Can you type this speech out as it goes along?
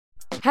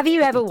Have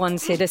you ever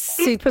wanted a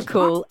super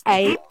cool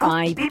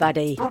AI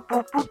buddy?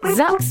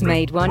 Zuck's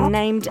made one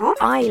named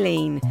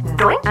Eileen.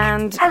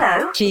 And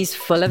she's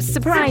full of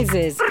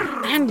surprises.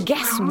 And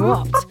guess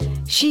what?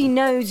 She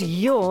knows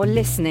you're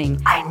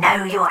listening. I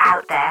know you're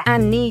out there.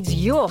 And needs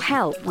your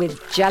help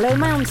with Jello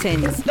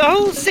Mountains. The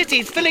whole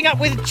city's filling up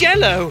with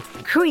Jello.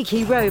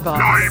 Creaky robots.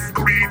 Lime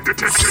green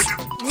detected.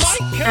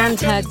 And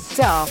her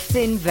daft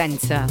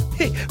inventor.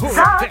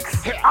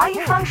 Zucks, are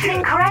you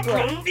functioning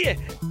correctly?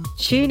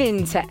 Tune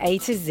in to A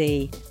to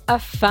Z, a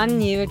fun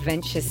new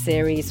adventure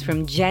series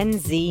from Gen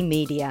Z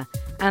Media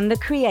and the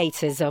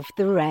creators of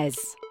The Res.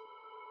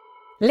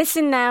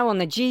 Listen now on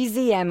the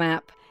GZM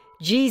app,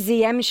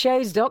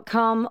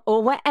 gzmshows.com,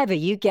 or wherever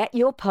you get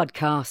your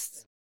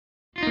podcasts.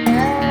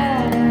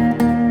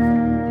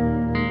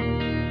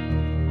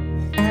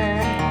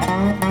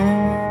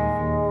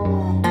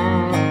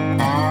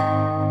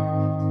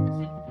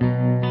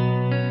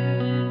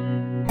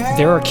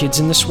 There are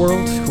kids in this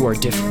world who are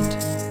different.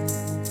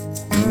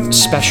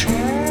 Special.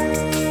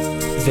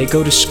 They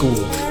go to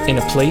school in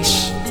a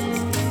place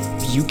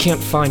you can't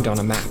find on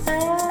a map.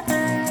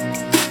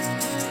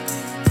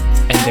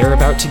 And they're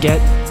about to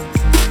get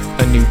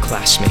a new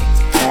classmate.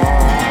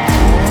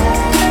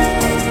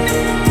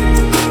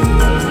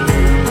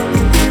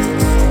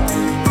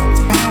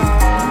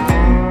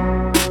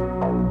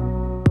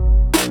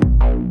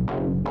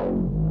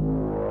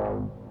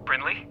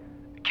 Brynleigh,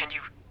 can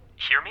you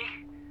hear me?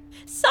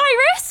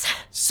 Cyrus?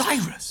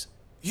 Cyrus?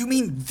 You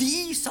mean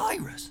the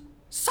Cyrus?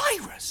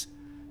 Cyrus?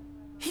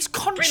 He's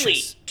conscious.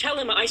 Brynleigh, tell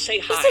him I say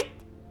hi.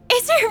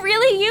 Is it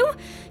really you?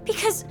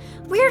 Because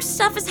weird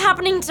stuff is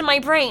happening to my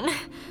brain.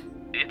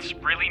 It's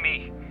really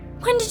me.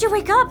 When did you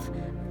wake up?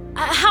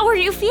 How are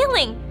you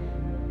feeling?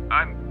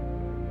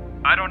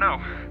 I don't know.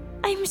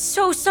 I'm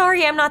so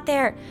sorry I'm not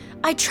there.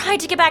 I tried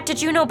to get back to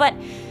Juneau, but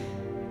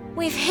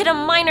we've hit a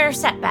minor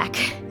setback.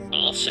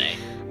 I'll say.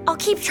 I'll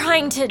keep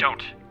trying to...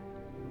 Don't.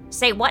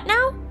 Say what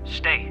now?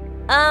 Stay.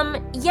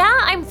 Yeah,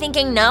 I'm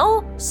thinking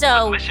no,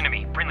 so... But listen to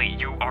me, Brynleigh,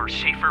 you are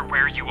safer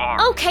where you are.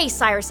 Okay,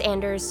 Cyrus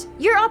Anders.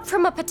 You're up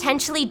from a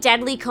potentially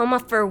deadly coma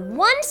for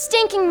one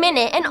stinking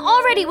minute and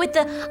already with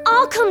the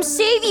I'll come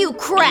save you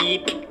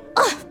crap.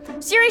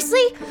 Ugh,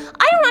 seriously?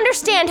 I don't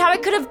understand how I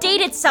could have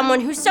dated someone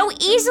who so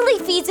easily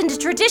feeds into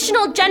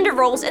traditional gender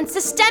roles and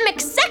systemic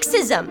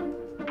sexism.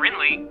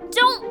 Brynleigh.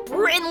 Don't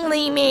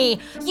Brynleigh me.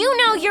 You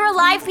know you're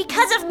alive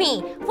because of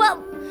me.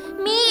 Well,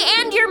 me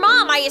and your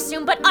mom, I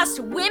assume, but us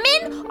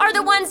women are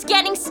the ones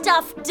getting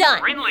stuff done.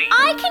 Brynleigh.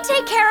 I can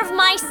take care of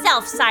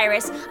myself,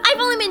 Cyrus. I've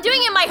only been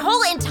doing it my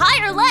whole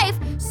entire life,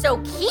 so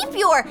keep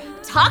your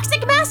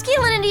toxic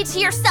masculinity to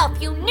yourself,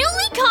 you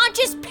newly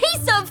conscious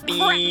piece of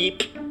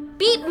Beep.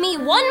 Beep me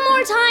one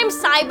more time,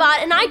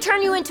 Cybot, and I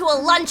turn you into a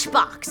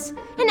lunchbox.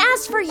 And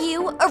as for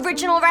you,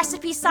 original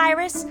recipe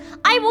Cyrus,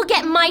 I will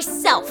get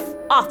myself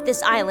off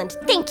this island.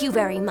 Thank you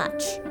very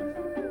much.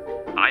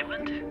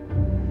 Island?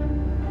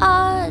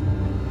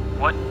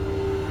 What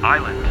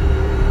island?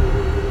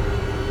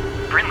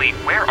 Brynleigh,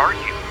 where are you?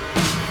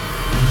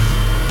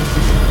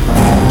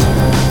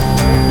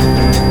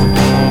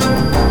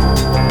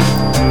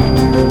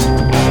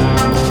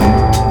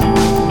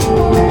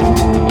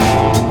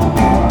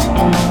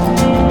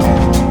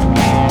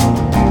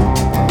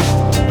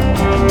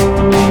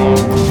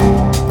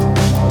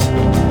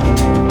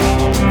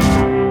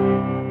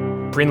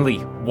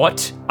 Brynleigh,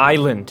 what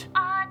island?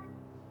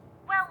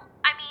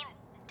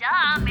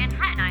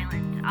 Manhattan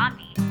Island,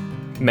 obvious.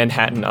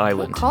 Manhattan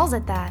Island. Who calls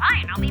it that?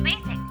 Fine, I'll be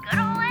basic. Good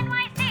ol'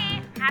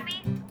 NYC.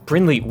 Happy?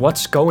 Brynleigh,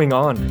 what's going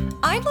on?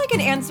 I'd like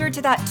an answer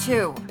to that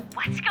too.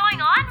 What's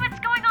going on? What's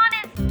going on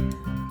is...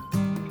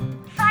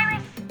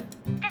 Cyrus,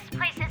 this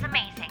place is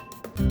amazing.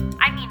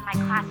 I mean, my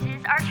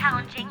classes are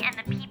challenging and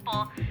the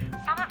people,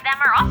 some of them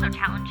are also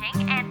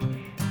challenging, and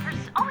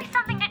there's always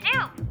something to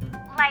do.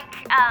 Like,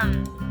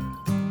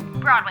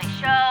 Broadway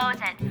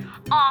shows and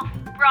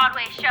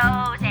off-Broadway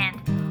shows and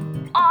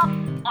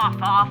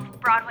off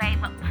Broadway,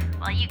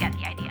 well, you get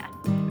the idea.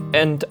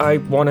 And I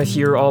want to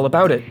hear all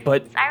about it,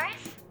 but...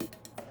 Cyrus?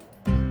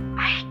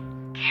 I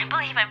can't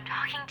believe I'm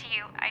talking to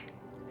you.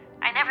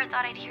 I never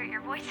thought I'd hear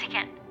your voice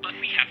again. But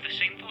we have the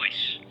same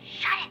voice.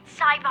 Shut it,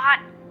 Cybot.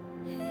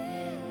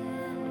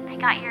 I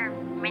got your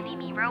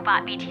mini-me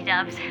robot, BT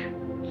Dubs.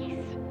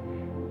 He's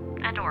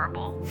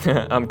adorable.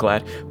 I'm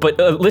glad. But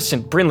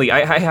listen, Brynleigh,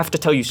 I have to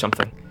tell you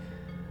something.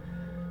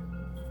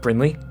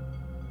 Brynleigh?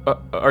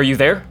 Are you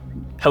there?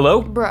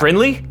 Hello? Bruh.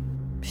 Brynleigh?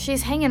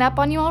 She's hanging up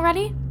on you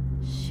already?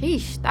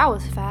 Sheesh, that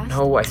was fast.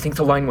 No, I think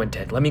the line went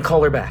dead. Let me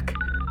call her back.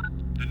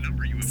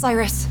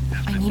 Cyrus,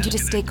 I need you to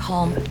stay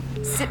calm.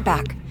 Sit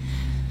back.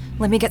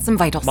 Let me get some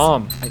vitals.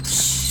 Mom,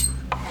 Shh.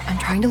 I'm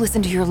trying to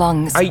listen to your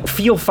lungs. I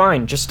feel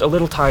fine, just a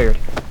little tired.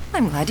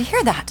 I'm glad to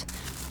hear that.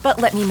 But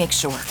let me make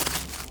sure.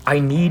 I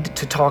need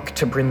to talk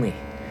to Brynleigh.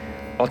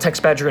 I'll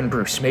text Badger and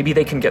Bruce. Maybe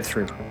they can get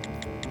through.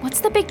 What's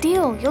the big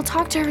deal? You'll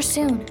talk to her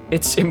soon.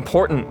 It's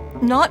important.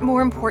 Not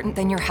more important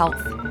than your health.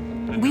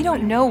 We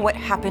don't know what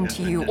happened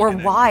to you or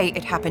why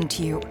it happened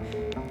to you.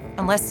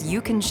 Unless you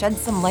can shed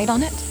some light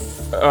on it?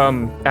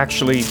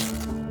 Actually,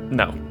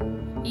 No.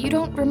 You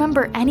don't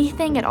remember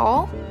anything at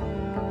all?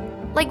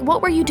 Like,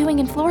 what were you doing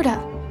in Florida?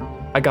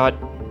 I got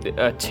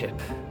a tip.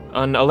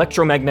 An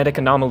electromagnetic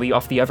anomaly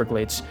off the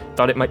Everglades.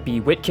 Thought it might be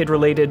WitKid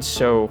related,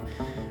 so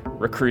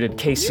recruited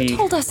Casey. You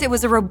told us it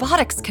was a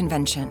robotics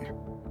convention.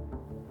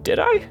 Did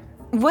I?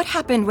 What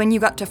happened when you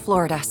got to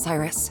Florida,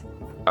 Cyrus?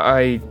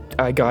 I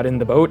got in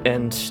the boat,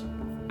 and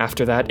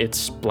after that,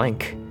 it's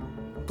blank.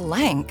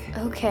 Blank?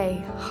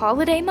 Okay,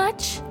 holiday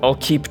much? I'll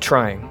keep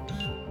trying.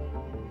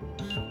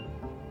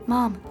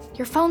 Mom,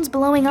 your phone's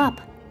blowing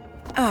up.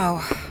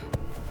 Oh.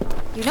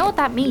 You know what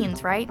that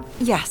means, right?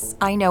 Yes,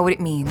 I know what it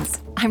means.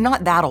 I'm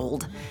not that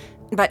old.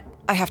 But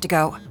I have to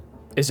go.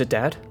 Is it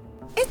Dad?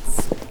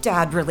 It's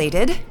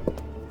Dad-related.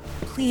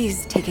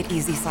 Please take it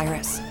easy,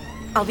 Cyrus.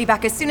 I'll be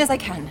back as soon as I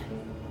can.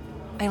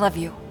 I love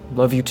you.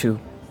 Love you too.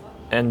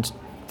 And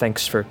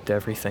thanks for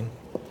everything.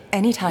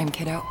 Anytime,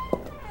 kiddo.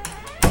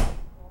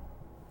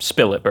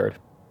 Spill it, Bird.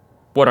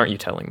 What aren't you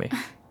telling me?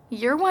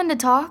 You're one to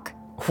talk.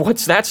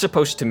 What's that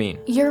supposed to mean?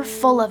 You're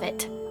full of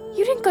it.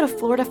 You didn't go to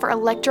Florida for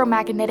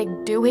electromagnetic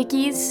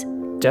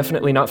doohickeys.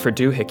 Definitely not for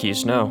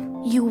doohickeys,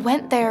 no. You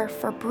went there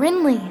for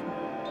Brynleigh.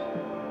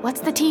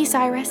 What's the tea,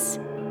 Cyrus?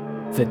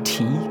 The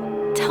tea?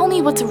 Tell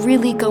me what's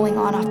really going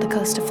on off the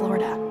coast of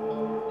Florida.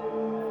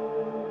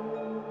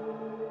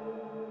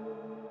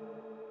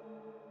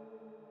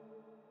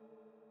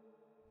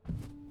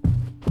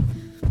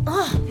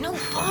 Ugh, no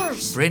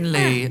bars.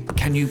 Brynleigh,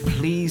 can you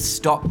please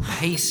stop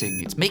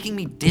pacing? It's making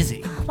me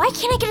dizzy. Why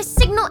can't I get a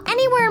signal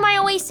anywhere in my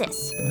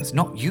oasis? It's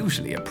not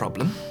usually a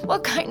problem.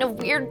 What kind of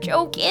weird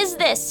joke is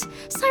this?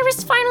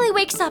 Cyrus finally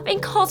wakes up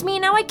and calls me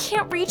and now I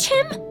can't reach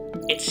him?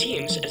 It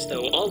seems as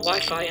though all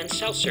Wi-Fi and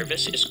cell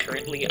service is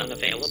currently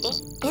unavailable.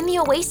 In the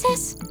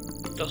oasis?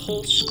 The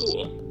whole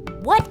school.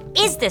 What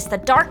is this, the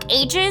Dark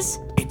Ages?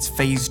 It's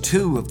phase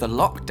 2 of the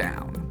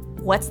lockdown.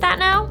 What's that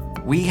now?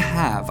 We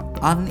have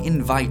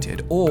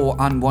uninvited or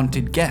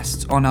unwanted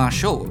guests on our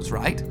shores,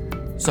 right?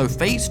 So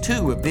phase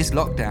 2 of this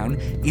lockdown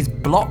is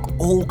block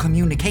all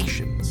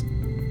communications.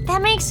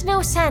 That makes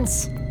no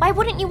sense. Why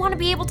wouldn't you want to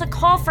be able to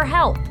call for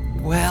help?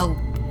 Well,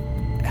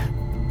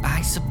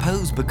 I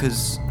suppose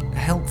because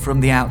help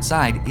from the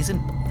outside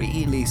isn't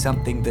really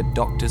something that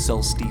Dr.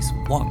 Solstice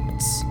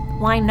wants.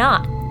 Why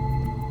not?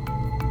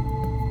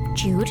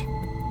 Jude,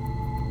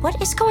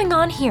 what is going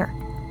on here?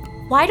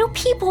 Why do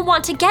people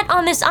want to get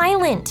on this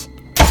island?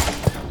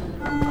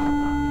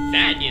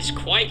 That is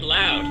quite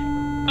loud.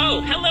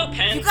 Oh, hello,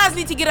 Pen. You guys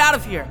need to get out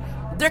of here.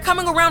 They're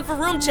coming around for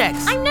room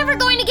checks. I'm never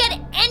going to get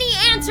any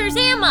answers,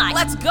 am I?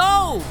 Let's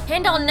go!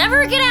 And I'll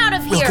never get out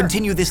of here. We'll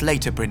continue this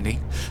later, Brynleigh.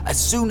 As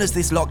soon as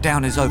this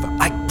lockdown is over,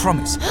 I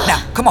promise.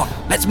 Now, come on,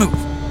 let's move.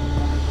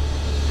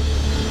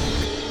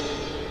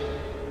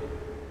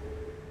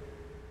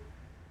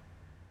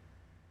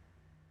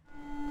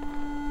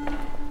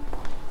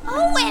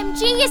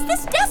 OMG, is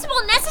this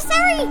decibel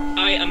necessary?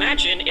 I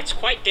imagine it's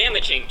quite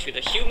damaging to the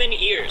human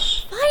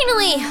ears.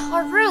 Finally,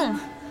 our room.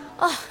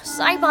 Oh,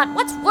 Cybot,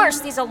 what's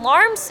worse, these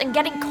alarms and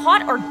getting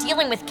caught or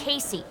dealing with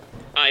Casey?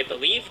 I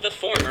believe the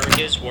former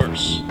is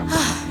worse.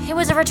 It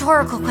was a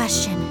rhetorical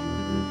question.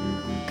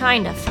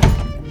 Kind of.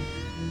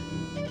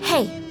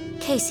 Hey,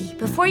 Casey,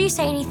 before you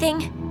say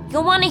anything,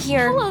 you'll want to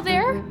hear... Hello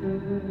there.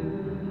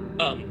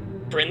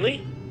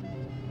 Brynleigh?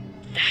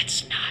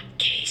 That's not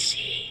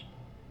Casey.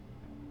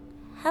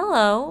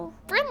 Hello.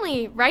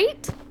 Brynleigh,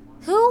 right?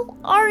 Who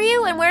are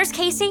you and where's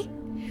Casey?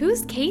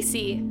 Who's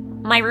Casey?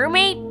 My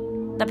roommate?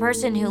 The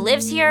person who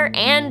lives here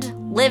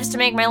and lives to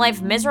make my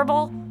life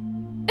miserable?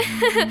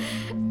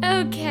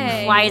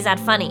 Okay. Why is that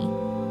funny?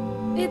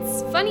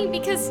 It's funny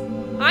because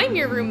I'm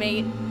your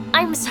roommate.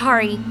 I'm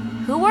sorry.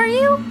 Who are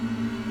you?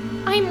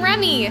 I'm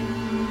Remy.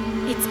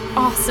 It's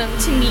awesome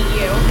to meet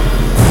you.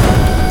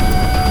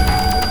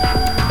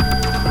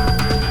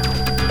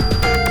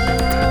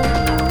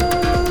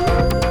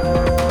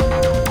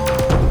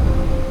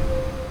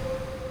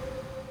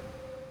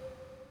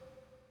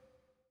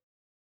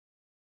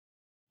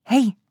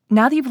 Hey,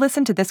 now that you've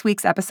listened to this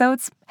week's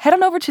episodes, head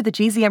on over to the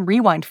GZM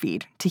Rewind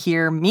feed to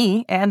hear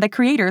me and the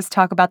creators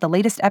talk about the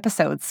latest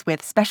episodes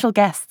with special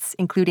guests,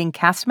 including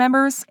cast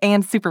members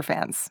and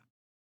superfans.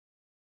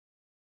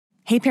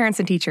 Hey parents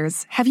and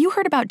teachers, have you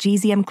heard about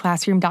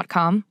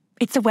gzmclassroom.com?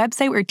 It's a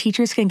website where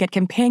teachers can get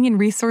companion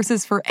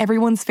resources for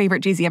everyone's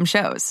favorite GZM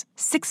shows.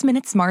 6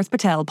 Minutes, Mars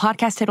Patel,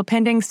 Podcast Title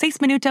Pending, Seis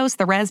Minutos,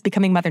 The Res,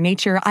 Becoming Mother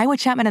Nature, Iowa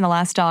Chapman and the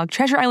Last Dog,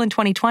 Treasure Island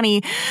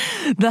 2020,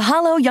 The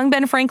Hollow, Young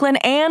Ben Franklin,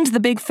 and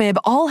The Big Fib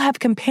all have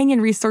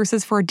companion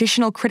resources for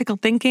additional critical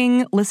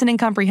thinking, listening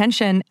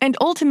comprehension, and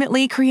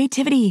ultimately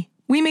creativity.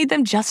 We made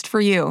them just for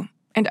you.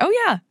 And oh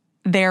yeah,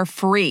 they're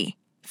free.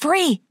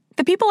 Free!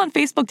 The people on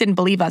Facebook didn't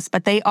believe us,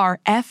 but they are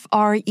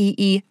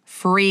FREE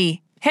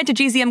free. Head to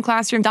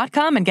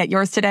gzmclassroom.com and get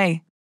yours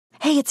today.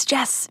 Hey, it's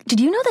Jess. Did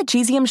you know that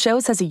GZM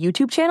Shows has a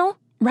YouTube channel?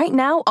 Right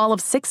now, all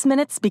of 6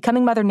 Minutes,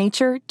 Becoming Mother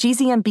Nature,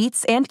 GZM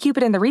Beats, and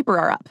Cupid and the Reaper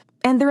are up.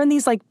 And they're in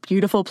these,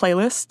 beautiful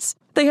playlists.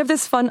 They have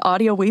this fun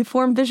audio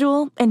waveform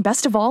visual, and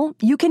best of all,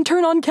 you can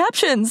turn on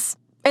captions.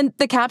 And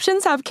the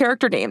captions have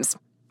character names.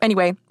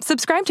 Anyway,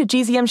 subscribe to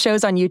GZM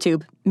shows on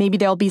YouTube. Maybe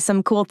there'll be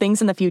some cool things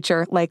in the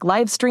future, like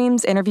live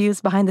streams, interviews,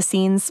 behind the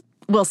scenes.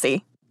 We'll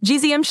see.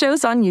 GZM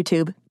shows on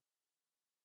YouTube.